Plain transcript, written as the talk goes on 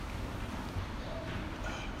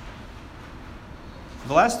For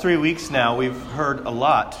the last 3 weeks now, we've heard a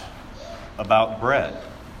lot about bread.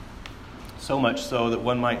 So much so that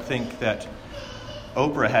one might think that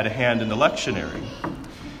Oprah had a hand in the lectionary.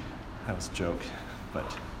 That was a joke,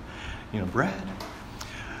 but, bread.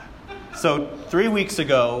 So 3 weeks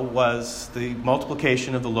ago was the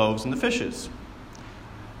multiplication of the loaves and the fishes.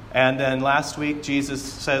 And then last week, Jesus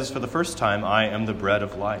says for the first time, I am the bread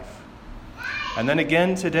of life. And then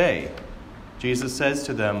again today, Jesus says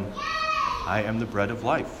to them, I am the bread of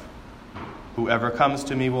life. Whoever comes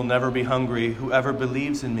to me will never be hungry. Whoever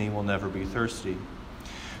believes in me will never be thirsty.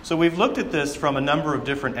 So we've looked at this from a number of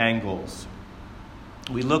different angles.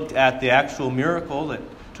 We looked at the actual miracle that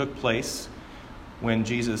took place when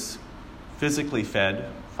Jesus physically fed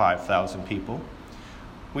 5,000 people.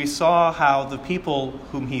 We saw how the people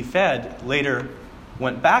whom he fed later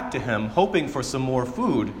went back to him hoping for some more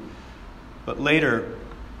food, but later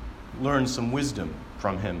learned some wisdom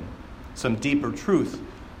from him, some deeper truth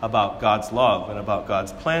about God's love and about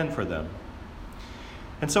God's plan for them.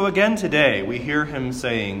 And so again today, we hear him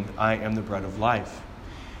saying, I am the bread of life.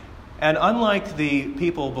 And unlike the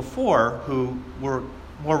people before who were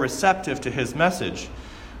more receptive to his message,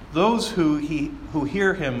 those who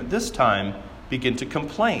hear him this time begin to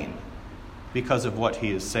complain because of what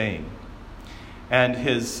he is saying. And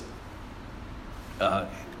one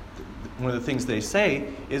of the things they say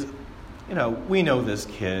is, we know this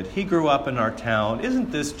kid. He grew up in our town.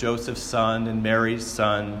 Isn't this Joseph's son and Mary's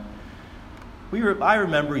son? I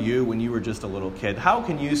remember you when you were just a little kid. How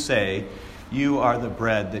can you say you are the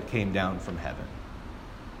bread that came down from heaven?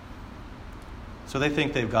 So they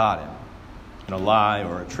think they've got him in a lie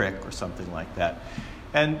or a trick or something like that.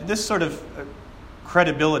 And this sort of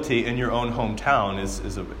credibility in your own hometown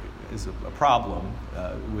is a problem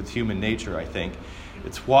with human nature, I think.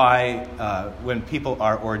 It's why when people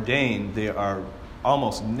are ordained, they are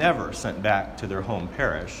almost never sent back to their home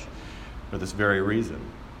parish for this very reason.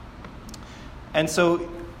 And so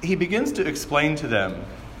he begins to explain to them,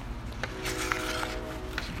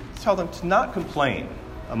 tell them to not complain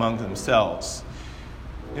among themselves.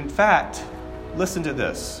 In fact, listen to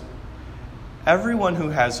this. Everyone who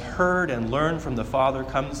has heard and learned from the Father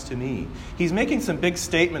comes to me. He's making some big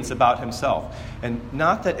statements about himself. And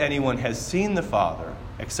not that anyone has seen the Father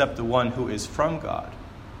except the one who is from God.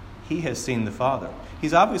 He has seen the Father.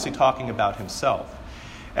 He's obviously talking about himself.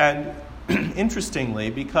 And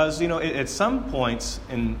interestingly, because, at some points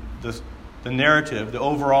in the narrative, the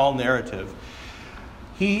overall narrative,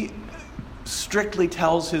 he strictly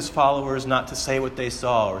tells his followers not to say what they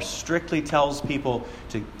saw, or strictly tells people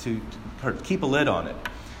to keep a lid on it.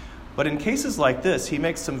 But in cases like this, he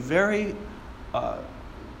makes some very,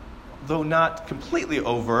 though not completely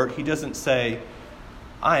overt, he doesn't say,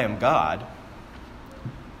 I am God.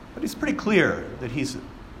 But he's pretty clear that he's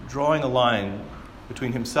drawing a line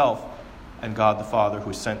between himself and God the Father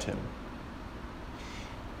who sent him.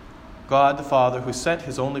 God the Father who sent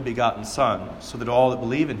his only begotten Son, so that all that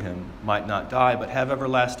believe in him might not die, but have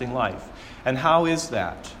everlasting life. And how is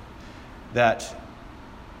that? That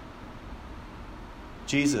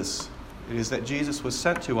Jesus was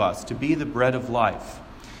sent to us to be the bread of life.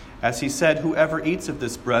 As he said, whoever eats of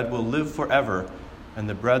this bread will live forever, and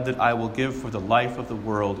the bread that I will give for the life of the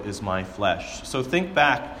world is my flesh. So think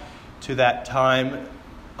back to that time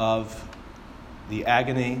of the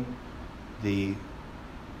agony, the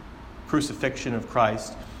crucifixion of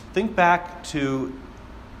Christ. Think back to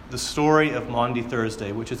the story of Maundy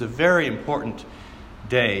Thursday, which is a very important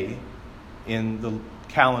day in the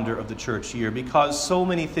calendar of the church year because so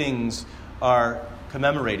many things are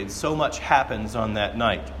commemorated. So much happens on that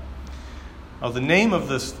night. Now, the name of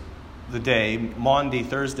the day, Maundy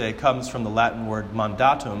Thursday, comes from the Latin word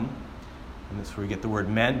mandatum, and that's where we get the word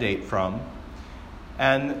mandate from.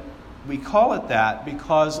 And we call it that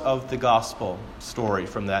because of the gospel story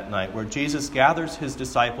from that night, where Jesus gathers his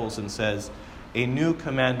disciples and says, a new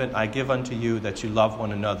commandment I give unto you, that you love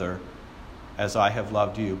one another as I have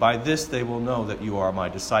loved you. By this they will know that you are my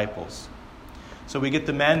disciples. So we get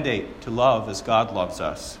the mandate to love as God loves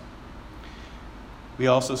us. We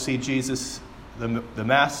also see Jesus, the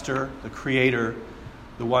Master, the Creator,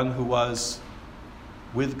 the one who was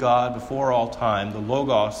with God before all time, the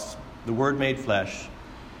Logos, the Word made flesh,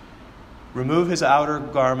 remove his outer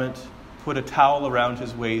garment, put a towel around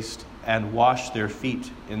his waist, and wash their feet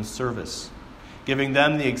in service, giving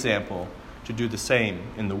them the example to do the same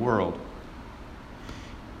in the world.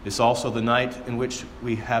 It's also the night in which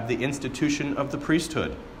we have the institution of the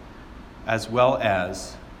priesthood, as well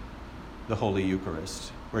as the Holy Eucharist,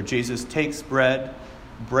 where Jesus takes bread,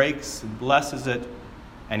 breaks and blesses it,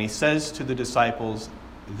 and he says to the disciples,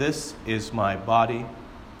 this is my body,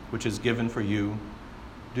 which is given for you.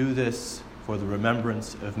 Do this for the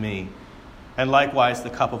remembrance of me. And likewise the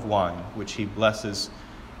cup of wine, which he blesses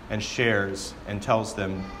and shares and tells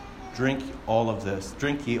them, drink ye all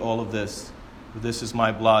of this, for this is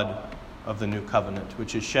my blood of the new covenant,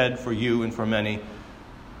 which is shed for you and for many,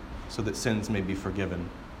 so that sins may be forgiven.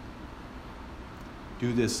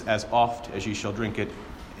 Do this as oft as ye shall drink it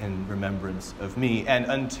in remembrance of me, and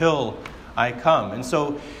until I come. And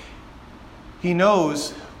so he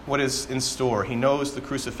knows what is in store. He knows the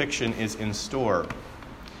crucifixion is in store.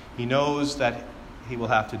 He knows that he will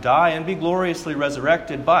have to die and be gloriously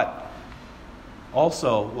resurrected, but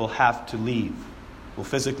also will have to leave. Will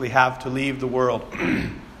physically have to leave the world.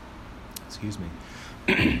 Excuse me.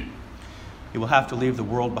 He will have to leave the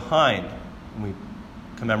world behind. We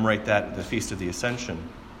commemorate that at the Feast of the Ascension.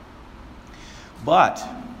 But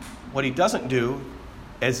what he doesn't do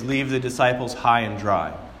is leave the disciples high and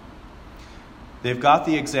dry. They've got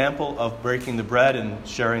the example of breaking the bread and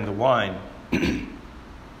sharing the wine.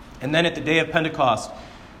 And then at the day of Pentecost,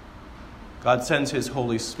 God sends his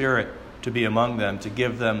Holy Spirit to be among them, to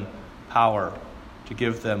give them power, to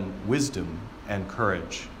give them wisdom and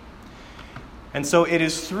courage. And so it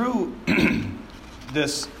is through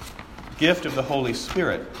this gift of the Holy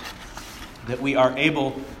Spirit that we are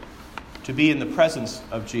able to be in the presence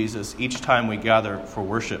of Jesus each time we gather for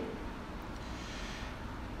worship.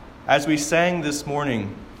 As we sang this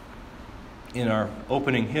morning in our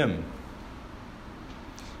opening hymn,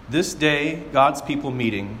 this day God's people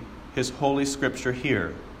meeting, his holy scripture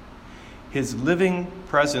hear, his living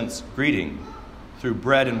presence greeting through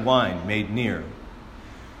bread and wine made near.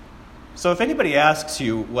 So if anybody asks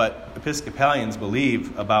you what Episcopalians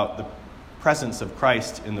believe about the presence of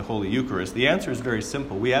Christ in the Holy Eucharist, the answer is very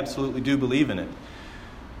simple. We absolutely do believe in it.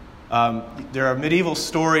 There are medieval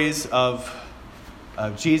stories of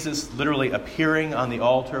Jesus literally appearing on the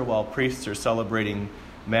altar while priests are celebrating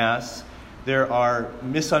Mass. There are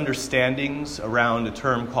misunderstandings around a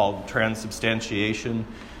term called transubstantiation,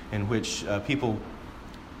 in which people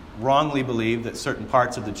wrongly believe that certain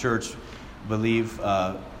parts of the church believe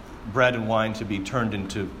bread and wine to be turned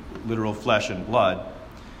into literal flesh and blood.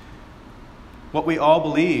 What we all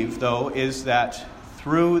believe, though, is that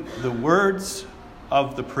through the words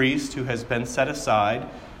of the priest who has been set aside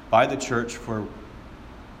by the church for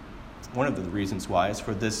one of the reasons why is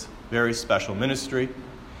for this very special ministry,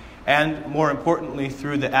 and more importantly,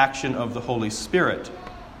 through the action of the Holy Spirit,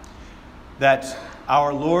 that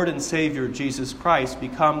our Lord and Savior Jesus Christ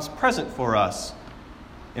becomes present for us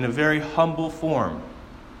in a very humble form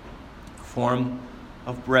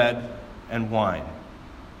of bread and wine,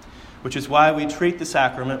 which is why we treat the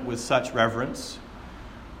sacrament with such reverence,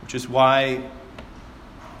 which is why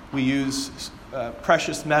we use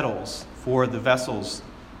precious metals for the vessels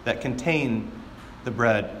that contain the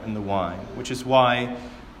bread and the wine, which is why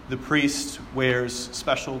the priest wears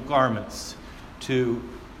special garments to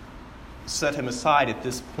set him aside at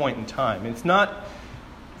this point in time. It's not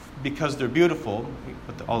because they're beautiful,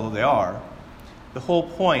 although they are. The whole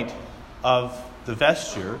point of the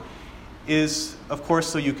vesture is, of course,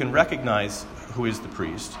 so you can recognize who is the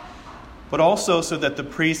priest, but also so that the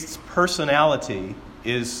priest's personality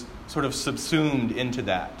is sort of subsumed into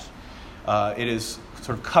that. It is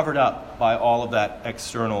sort of covered up by all of that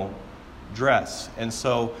external dress. And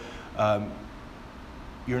so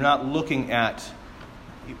you're not looking at,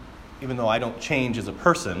 even though I don't change as a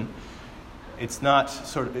person, it's not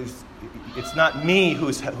me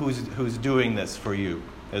who's doing this for you,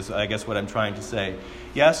 is I guess what I'm trying to say.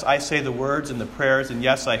 Yes, I say the words and the prayers, and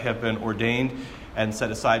yes, I have been ordained and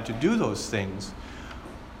set aside to do those things.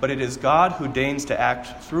 But it is God who deigns to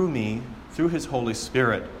act through me, through his Holy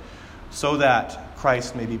Spirit, so that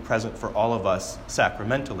Christ may be present for all of us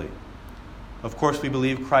sacramentally. Of course, we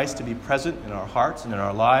believe Christ to be present in our hearts and in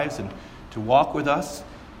our lives and to walk with us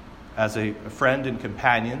as a friend and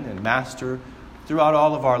companion and master throughout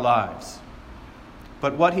all of our lives.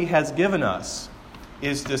 But what he has given us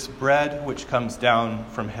is this bread which comes down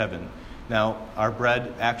from heaven. Now, our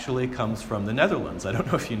bread actually comes from the Netherlands. I don't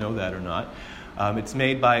know if you know that or not. It's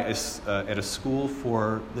made by at a school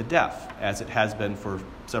for the deaf, as it has been for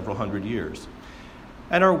several hundred years.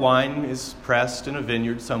 And our wine is pressed in a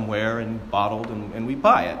vineyard somewhere and bottled, and we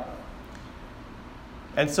buy it.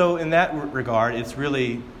 And so in that regard, it's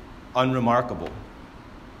really unremarkable.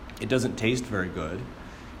 It doesn't taste very good.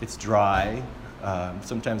 It's dry,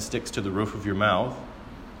 sometimes sticks to the roof of your mouth.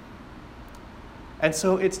 And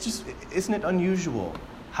so it's just, isn't it unusual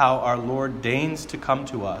how our Lord deigns to come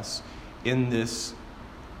to us in this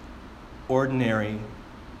ordinary,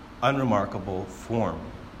 unremarkable form?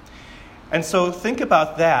 And so think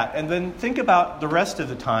about that, and then think about the rest of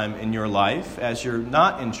the time in your life as you're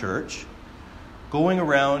not in church, going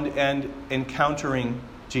around and encountering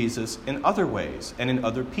Jesus in other ways and in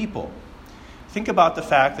other people. Think about the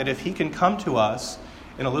fact that if he can come to us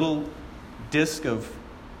in a little disc of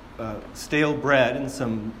stale bread and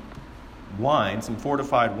some wine, some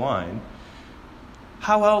fortified wine,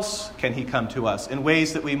 how else can he come to us in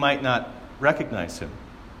ways that we might not recognize him?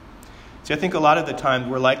 See, I think a lot of the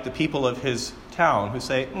time we're like the people of his town who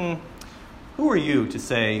say, who are you to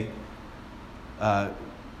say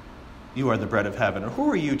you are the bread of heaven? Or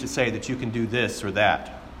who are you to say that you can do this or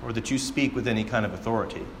that? Or that you speak with any kind of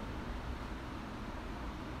authority?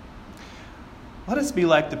 Let us be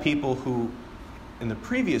like the people who, in the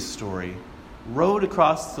previous story, rowed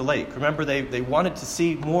across the lake. Remember, they wanted to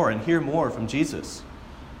see more and hear more from Jesus.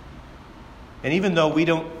 And even though we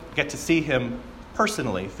don't get to see him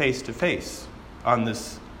personally, face to face, on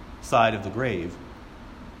this side of the grave,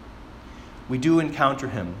 we do encounter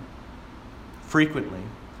him frequently.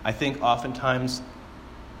 I think oftentimes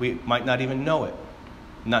we might not even know it,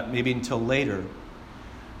 not maybe until later.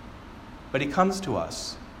 But he comes to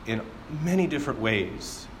us in many different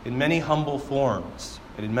ways, in many humble forms,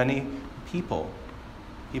 and in many people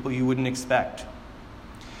you wouldn't expect.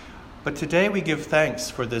 But today we give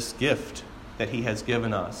thanks for this gift that he has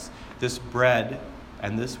given us, this bread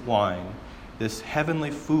and this wine, this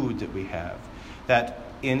heavenly food that we have, that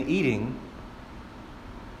in eating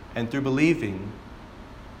and through believing,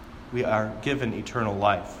 we are given eternal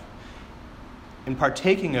life. In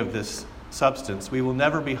partaking of this substance, we will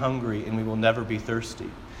never be hungry and we will never be thirsty.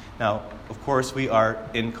 Now, of course, we are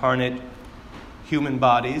incarnate human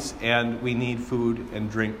bodies and we need food and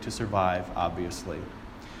drink to survive, obviously.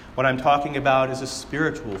 What I'm talking about is a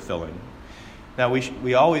spiritual filling. Now,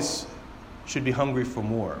 we always should be hungry for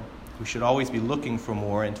more. We should always be looking for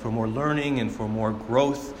more and for more learning and for more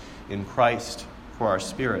growth in Christ for our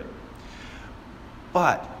spirit.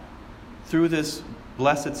 But through this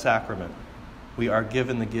blessed sacrament, we are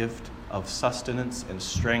given the gift of sustenance and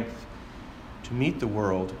strength to meet the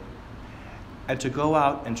world and to go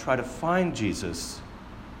out and try to find Jesus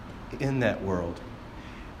in that world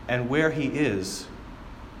and where he is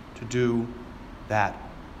to do that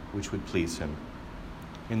which would please him.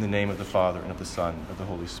 In the name of the Father, and of the Son, and of the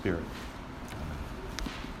Holy Spirit.